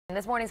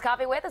This morning's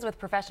Coffee With is with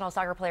professional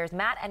soccer players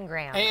Matt and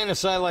Graham. And a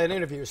sidelight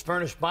interview is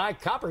furnished by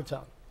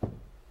Coppertone.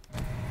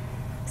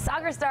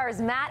 Soccer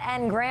stars Matt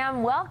and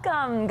Graham,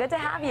 welcome. Good to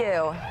have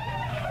you.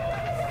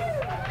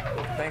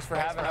 Thanks for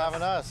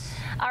having us.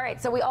 All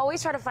right, so we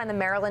always try to find the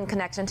Maryland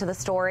connection to the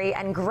story.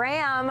 And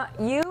Graham,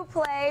 you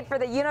played for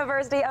the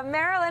University of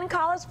Maryland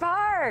College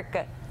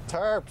Park.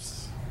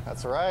 Terps,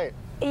 that's right.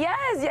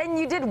 Yes, and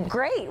you did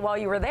great while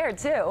you were there,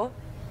 too.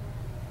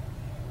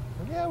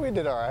 Yeah, we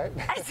did all right.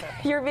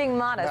 You're being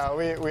modest. No,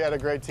 we had a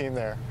great team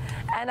there.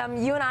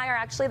 And you and I are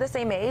actually the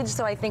same age,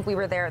 so I think we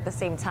were there at the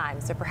same time.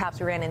 So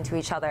perhaps we ran into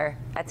each other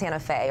at Santa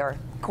Fe or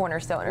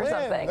Cornerstone or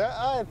something.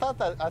 I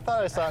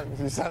thought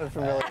you sounded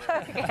familiar.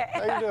 Okay.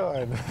 How you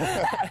doing?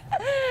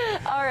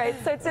 All right,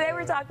 so today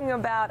we're talking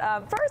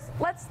about, first,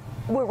 let's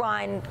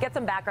rewind, get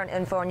some background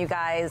info on you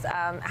guys,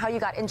 how you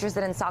got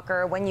interested in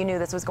soccer, when you knew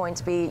this was going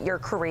to be your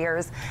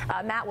careers.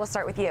 Matt, we'll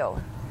start with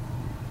you.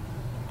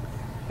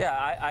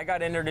 Yeah, I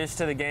got introduced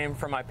to the game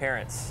from my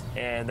parents,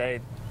 and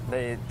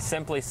they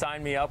simply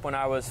signed me up when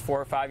I was 4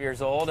 or 5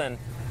 years old, and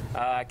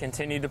I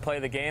continued to play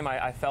the game.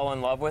 I fell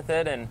in love with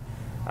it, and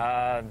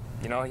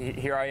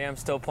here I am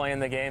still playing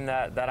the game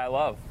that I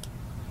love.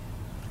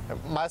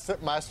 My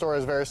story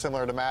is very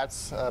similar to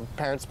Matt's.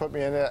 Parents put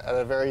me in it at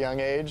a very young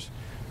age.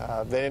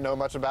 They didn't know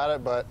much about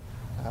it, but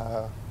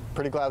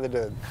pretty glad they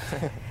did.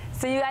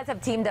 So you guys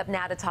have teamed up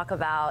now to talk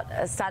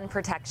about sun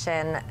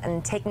protection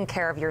and taking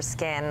care of your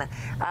skin.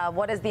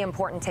 What is the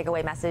important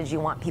takeaway message you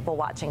want people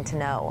watching to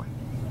know?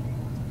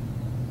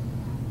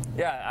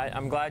 Yeah,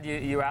 I'm glad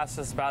you asked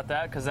us about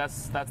that, because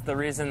that's the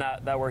reason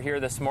that we're here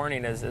this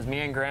morning is me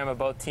and Graham have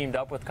both teamed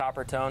up with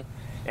Coppertone,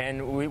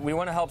 and we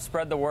want to help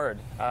spread the word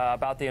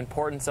about the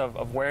importance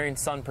of wearing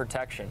sun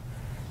protection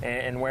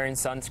and wearing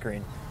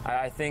sunscreen.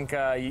 I think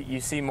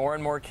you see more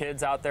and more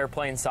kids out there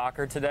playing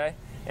soccer today,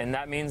 and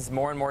that means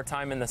more and more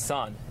time in the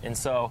sun. And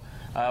so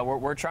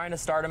we're trying to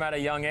start them at a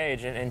young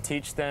age and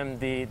teach them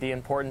the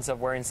importance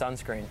of wearing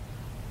sunscreen.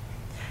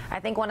 I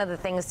think one of the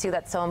things, too,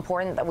 that's so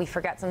important that we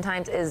forget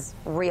sometimes is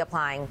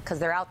reapplying, because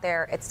they're out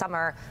there, it's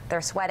summer,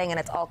 they're sweating, and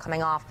it's all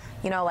coming off.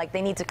 You know, like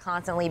they need to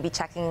constantly be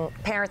checking,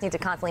 parents need to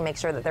constantly make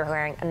sure that they're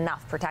wearing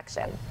enough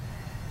protection.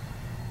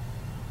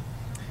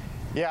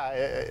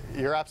 Yeah,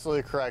 you're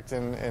absolutely correct,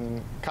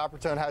 and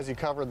Coppertone has you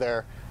covered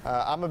there.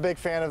 I'm a big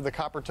fan of the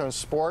Coppertone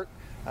Sport.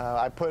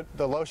 I put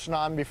the lotion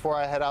on before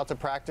I head out to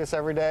practice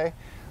every day,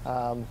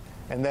 and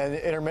then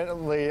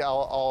intermittently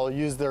I'll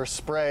use their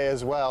spray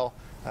as well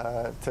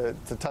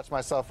to touch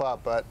myself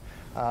up. But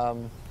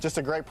just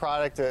a great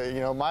product.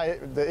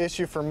 The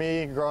issue for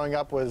me growing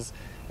up was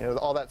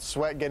all that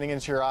sweat getting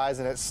into your eyes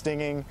and it's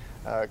stinging.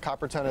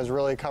 Coppertone has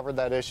really covered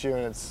that issue,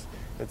 and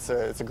it's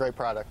a great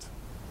product.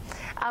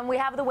 We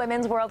have the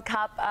Women's World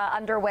Cup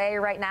underway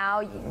right now.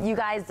 You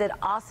guys did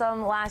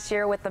awesome last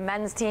year with the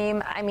men's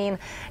team. I mean,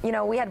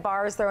 we had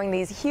bars throwing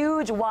these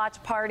huge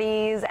watch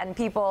parties and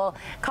people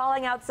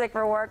calling out sick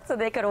for work so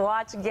they could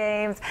watch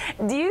games.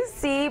 Do you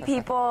see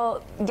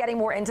people getting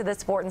more into this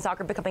sport and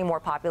soccer becoming more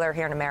popular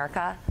here in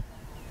America?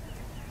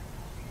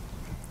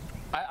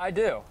 I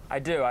do.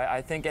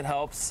 I think it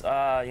helps,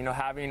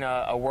 having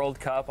a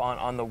World Cup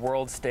on the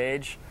world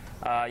stage.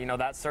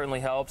 That certainly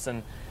helps.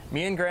 And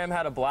me and Graham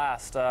had a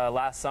blast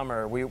last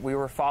summer. We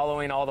were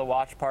following all the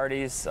watch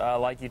parties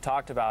like you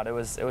talked about. It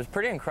was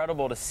pretty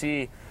incredible to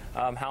see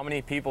how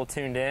many people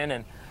tuned in,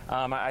 and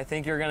I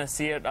think you're going to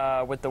see it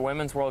with the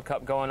Women's World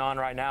Cup going on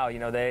right now.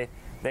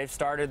 They've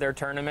started their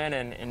tournament,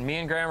 and me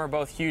and Graham are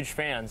both huge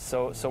fans,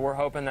 so we're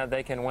hoping that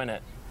they can win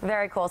it.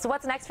 Very cool. So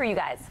what's next for you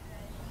guys?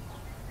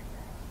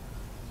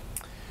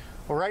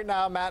 Well, right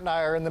now Matt and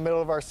I are in the middle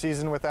of our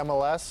season with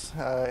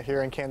MLS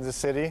here in Kansas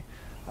City.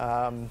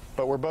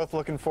 But we're both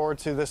looking forward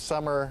to this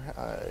summer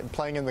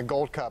playing in the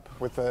Gold Cup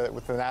with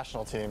the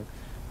national team.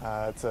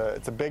 It's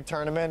a big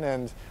tournament,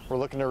 and we're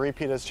looking to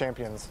repeat as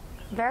champions.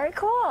 Very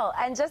cool.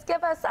 And just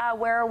give us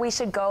where we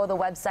should go, the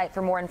website,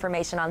 for more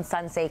information on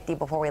sun safety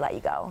before we let you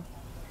go.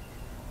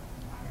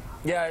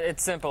 Yeah,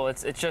 it's simple.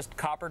 It's just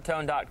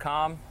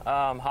coppertone.com.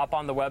 Hop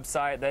on the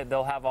website.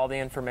 They'll have all the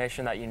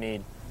information that you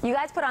need. You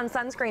guys put on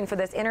sunscreen for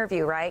this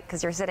interview, right?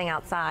 Because you're sitting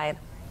outside.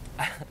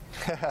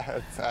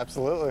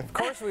 Absolutely. Of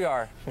course we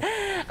are.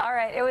 All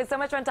right. It was so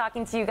much fun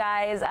talking to you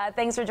guys.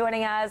 Thanks for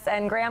joining us.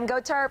 And Graham,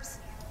 go Terps.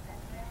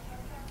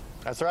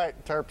 That's right,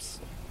 Terps.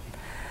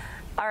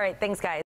 All right. Thanks, guys.